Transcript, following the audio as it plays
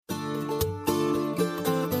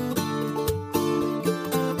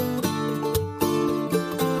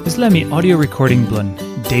Islami audio recording blun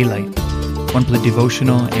Daylight. One play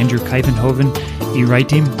devotional Andrew Kuyvenhoven,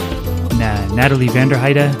 raitim, na Natalie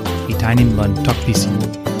Vanderheide, Bihainim Tok Bilong.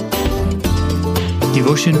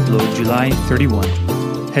 Devotion blow July 31.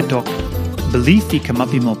 Head talk. Belief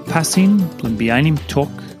Kamapim Pasin Bihainim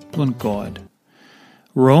Tok Bilong God.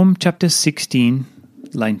 Rome chapter 16,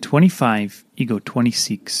 line 25, ego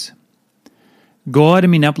 26. God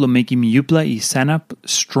inap mekim mipela sanap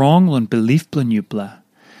strong lon belief mipela.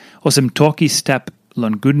 Olsem talky stap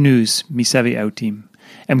lon good news autim.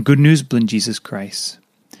 Good news blin Jisas Krais.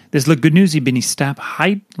 This good news been stap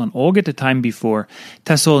hait lon olgeta time before.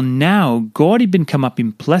 Tasol now God been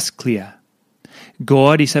Kamapim klia.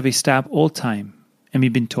 God stap oltaim.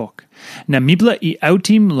 Been talk. Na mipela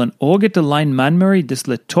autim lon olgeta lain manmeri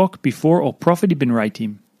talk before profet been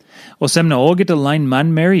raitim. Olsem na olgeta lain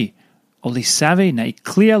manmeri. Olsem na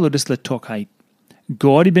klia talk hait.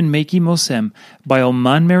 God been mekim Olsem by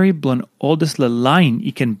manmeri blon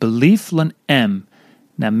lain can belief lon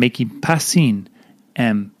na mekim Pasin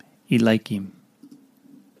laikim.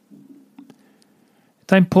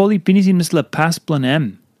 Taim Pol pinisim pas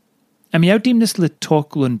blon autim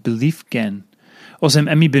talk lon belief gen. Olsem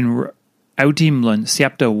been autim lon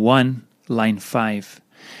siapta 1 line 5.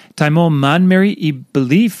 Taim Pol manmeri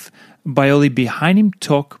belief by Bihainim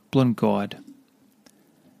Tok Bilong God.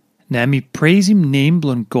 Na presim name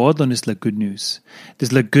blon God lon good news. This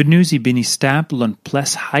good news been stap lon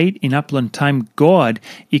ples hait inap lon time God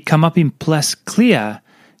Kamapim ples klia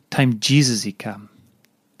time Jesus come.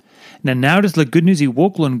 Now this good news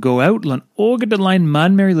woke lon go out lon olgeta lain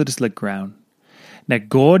manmeri ground. Na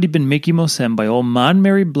God been mekim Olsem by all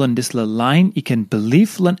manmeri blon lain can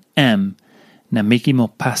belief lon na mekim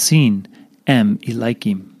Pasin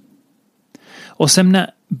laikim. Olsem na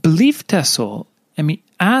belief tasol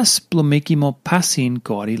as blon mekim Pasin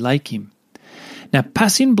God laikim. Now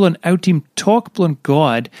Pasin blon autim talk blon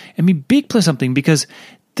God big plus something because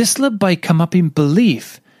this by Kamapim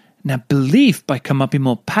belief. Now belief by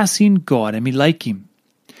Kamapim Pasin God laikim.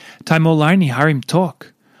 Taim Pol harim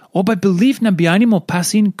talk. Or by belief na Bihainim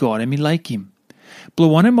Pasin God laikim.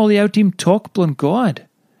 Blowanim autim talk blon God.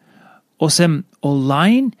 Olsem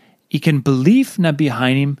lain can belief na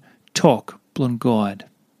Bihainim talk blon God.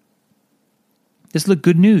 This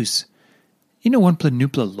good news. One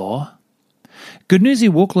nupla law. Good news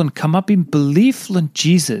woke lon Kamapim belief lon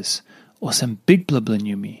Jesus. Olsem big blon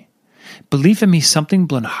yumi. Belief something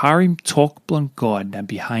blon harim talk blon God na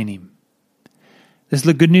Bihainim. This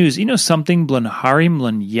good news. Something blon harim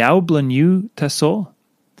lon yaw blon you tasol.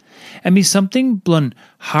 Something blon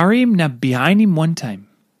harim na Bihainim one time.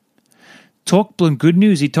 Talk blon good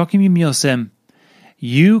news. Talking me Olsem.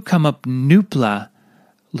 You come up nupla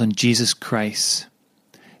lon Jisas Krais.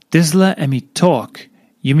 Disla talk.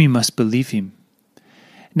 You must believe him.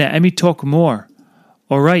 Now talk more.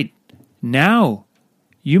 All right. Now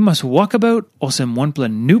you must walk about Olsem one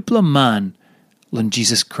blon nupla man lon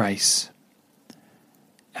Jisas Krais.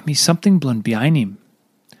 Something blon Bihainim.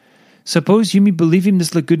 Suppose you believe him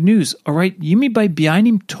this good news. All right, you by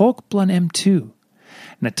Bihainim talk blon too.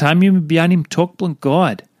 Na time you Bihainim talk blon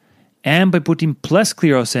God. And by putting ples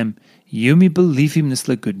clear Olsem, you believe him this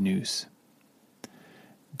good news.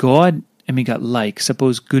 God got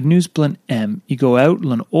suppose good news blon you go out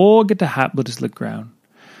lon all get the hat but this ground.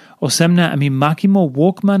 Olsem na makimo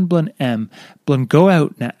walkman blon go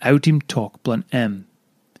out na autim talk blon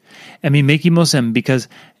mekim Olsem because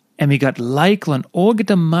got lon all get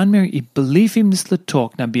the manmeri believe him this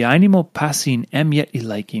talk na Bihainim Pasin yet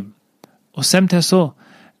laikim. Olsem tasol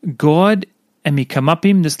God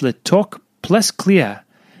Kamapim this talk ples klia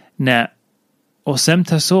na Olsem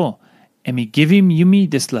tasol give him yumi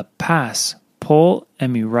this pas Pol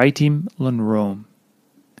raitim lon Rome.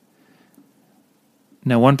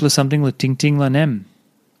 Now 1 plus something tinting lan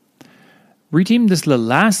Ritim this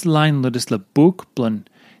last line this book blon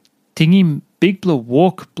tingim big blon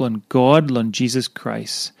walk blon God lon Jisas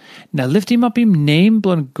Krais. Now lift him up him name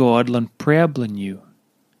blon God lon prayer blon you.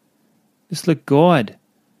 This God.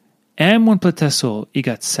 1 plus tasol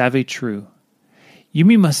got save true. You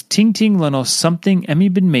must ting lon or something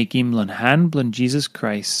been makim lon hand blon Jisas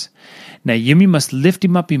Krais. Now you must lift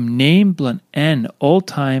him up him name blon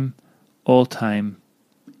oltaim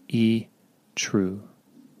true.